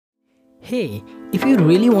Hey, if you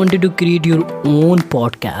really wanted to create your own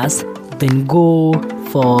podcast, then go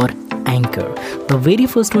for Anchor. The very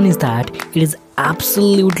first one is that it is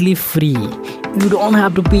absolutely free. You don't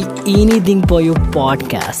have to pay anything for your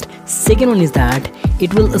podcast. Second one is that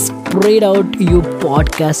it will spread out your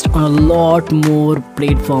podcast on a lot more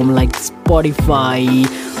platform like Spotify,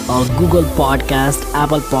 Google Podcast,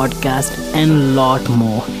 Apple Podcast, and lot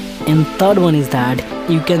more. And third one is that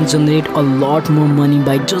you can generate a lot more money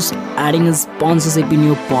by just adding a sponsorship in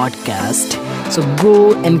your podcast. So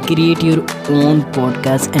go and create your own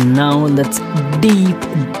podcast. And now let's deep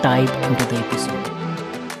dive into the episode.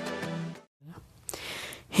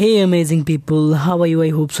 Hey amazing people, how are you?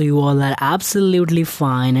 I hope so you all are absolutely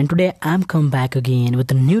fine. And today I'm come back again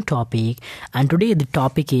with a new topic. And today the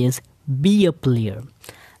topic is be a player.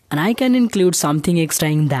 And I can include something extra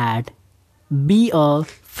in that. Be a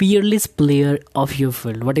fearless player of your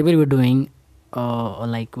field. Whatever you're doing,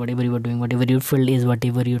 whatever your field is,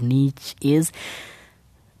 whatever your niche is,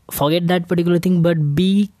 forget that particular thing, but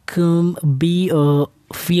be a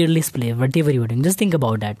fearless player, whatever you're doing. Just think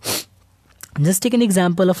about that. Just take an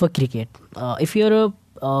example of a cricket. If you're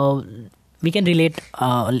we can relate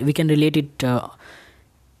it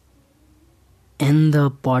in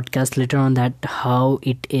the podcast later on, that how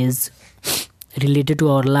it is related to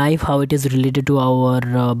our life, how it is related to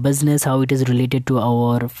our business, how it is related to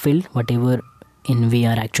our field, whatever in we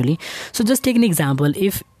are actually. So just take an example.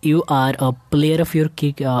 If you are a player of your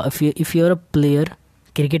if you're a player,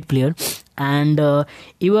 cricket player, and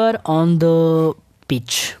you are on the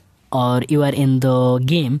pitch or you are in the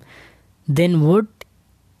game, then what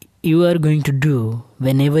you are going to do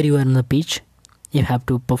whenever you are on the pitch? You have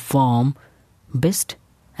to perform best.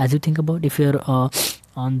 As you think about, if you're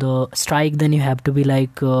on the strike, then you have to be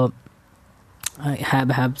like I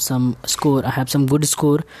have some score, I have some good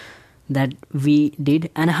score that we did.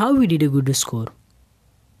 And how we did a good score?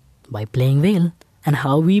 By playing well. And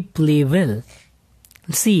how we play well?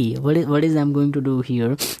 See, what is I'm going to do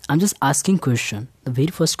here? I'm just asking question. The very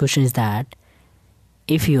first question is that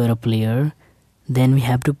if you are a player, then we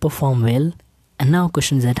have to perform well. And now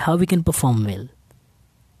question is that how we can perform well?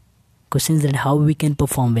 Questions that how we can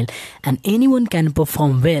perform well. And anyone can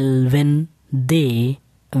perform well when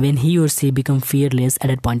he or she become fearless at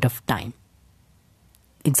that point of time.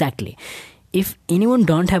 Exactly. If anyone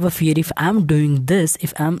don't have a fear, if I'm doing this,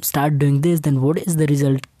 if I'm start doing this, then what is the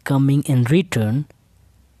result coming in return?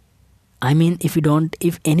 I mean, if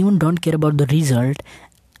anyone don't care about the result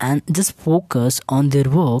and just focus on their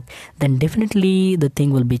work, then definitely the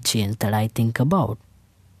thing will be changed that I think about.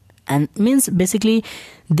 And means basically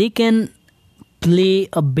they can play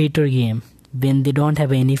a better game when they don't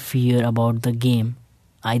have any fear about the game.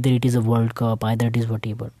 Either it is a World Cup, either it is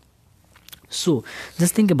whatever. So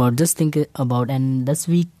just think about, and thus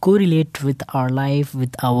we correlate with our life,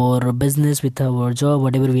 with our business, with our job,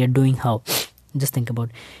 whatever we are doing. How? Just think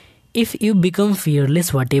about, if you become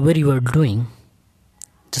fearless, whatever you are doing,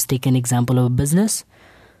 just take an example of a business.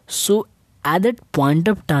 So at that point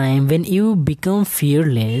of time when you become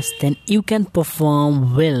fearless, then you can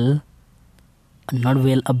perform well, not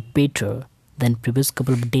well, a better than previous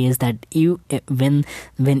couple of days that you when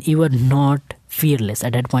you are not fearless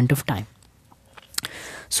at that point of time.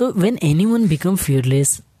 So when anyone become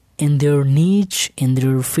fearless in their niche, in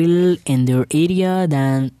their field, in their area,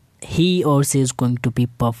 then he or she is going to be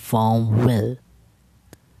perform well.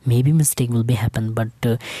 Maybe mistake will be happen, but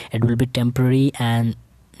it will be temporary, and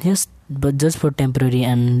yes, but just for temporary,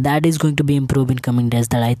 and that is going to be improved in coming days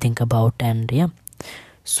that I think about. And yeah,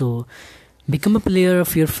 so become a player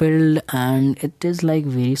of your field. And it is like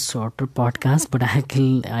very shorter podcast, but I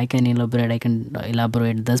can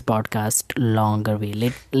elaborate this podcast longer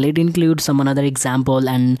way. Let include some another example.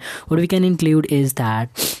 And what we can include is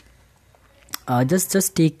that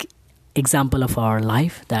just take example of our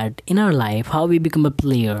life, that in our life how we become a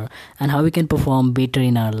player and how we can perform better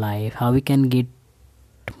in our life, how we can get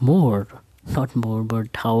more, not more, but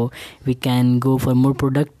how we can go for more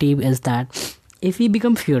productive. Is that if we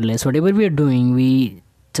become fearless, whatever we are doing, we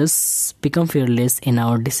just become fearless in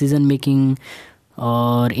our decision making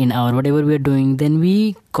or in our whatever we are doing, then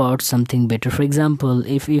we got something better. For example,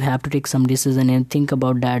 if you have to take some decision and think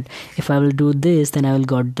about that, if I will do this, then I will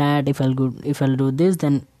got that. If I'll do this,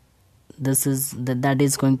 then this is that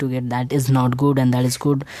is going to get, that is not good and that is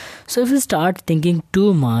good. So if you start thinking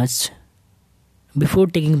too much before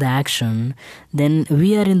taking the action, then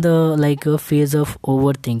we are in the a phase of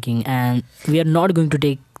overthinking, and we are not going to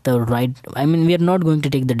take we are not going to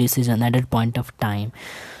take the decision at that point of time.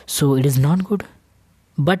 So it is not good.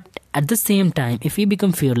 But at the same time, if you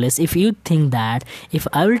become fearless, if you think that if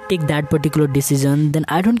I will take that particular decision, then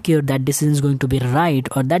I don't care that decision is going to be right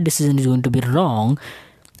or that decision is going to be wrong.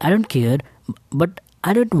 I don't care. But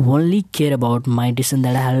I don't only care about my decision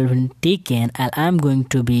that I have taken and I'm going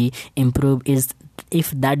to be improved is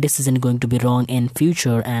if that decision is going to be wrong in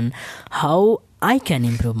future, and how I can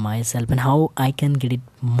improve myself and how I can get it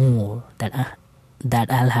more that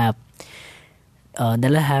I'll have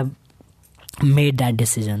made that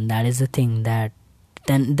decision. That is the thing that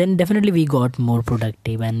then definitely we got more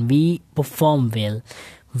productive and we perform well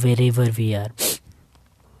wherever we are.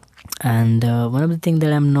 And one of the things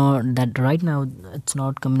that I'm not that right now it's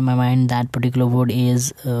not coming to my mind, that particular word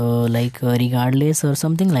is regardless or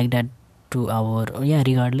something like that to our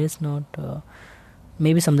regardless, not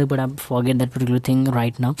maybe something, but I forget that particular thing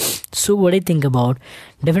right now. So what I think about,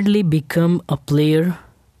 definitely become a player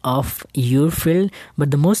of your field, but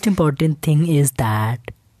the most important thing is that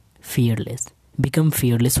become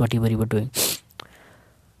fearless whatever you were doing.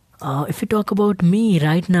 If you talk about me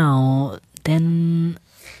right now, then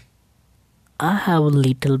I have a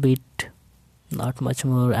little bit, not much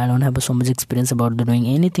more. I don't have so much experience about doing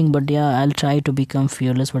anything, but yeah, I'll try to become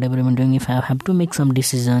fearless whatever I'm doing. If I have to make some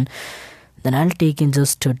decision, then I'll take in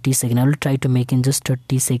just 30 seconds. I will try to make in just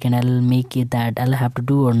 30 seconds. I'll make it that I'll have to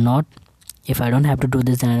do or not. If I don't have to do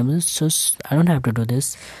this, then I don't have to do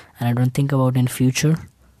this, and I don't think about in future.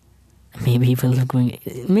 Maybe if I'm going,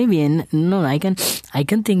 no, I can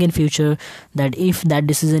think in future that if that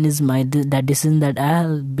decision is that decision that I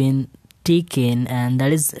have been taken and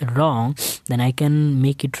that is wrong, then I can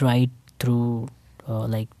make it right through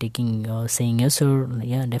saying yes or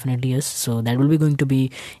definitely yes. So that will be going to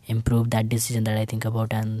be improve that decision that I think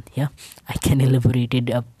about, and I can elaborate it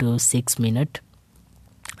up to 6 minutes.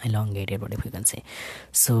 Elongated, whatever you can say.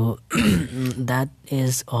 So that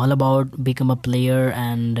is all about become a player,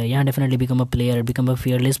 and definitely become a player, become a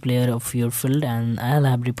fearless player of your field. And I'll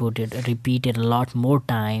have repeated a lot more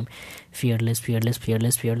time, fearless,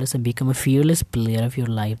 and become a fearless player of your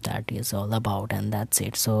life. That is all about, and that's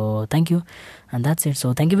it. So thank you, and that's it.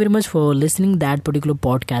 So thank you very much for listening that particular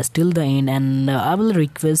podcast till the end, and I will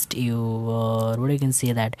request you, what I can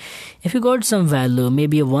say, that if you got some value,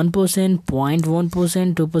 maybe a 1%,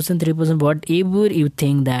 0.1%, 2%, 3%, whatever you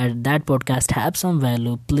think that podcast have some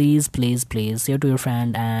value, please share to your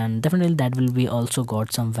friend, and definitely that will be also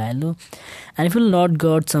got some value. And if you not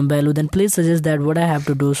got some value, then please suggest that what I have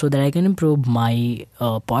to do so that I can improve my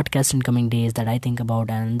podcast in coming days that I think about,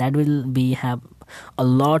 and that will be have a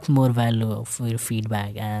lot more value for your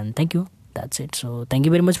feedback. And thank you, that's it. So thank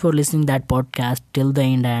you very much for listening that podcast till the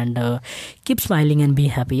end, and keep smiling and be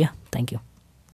happy. Thank you.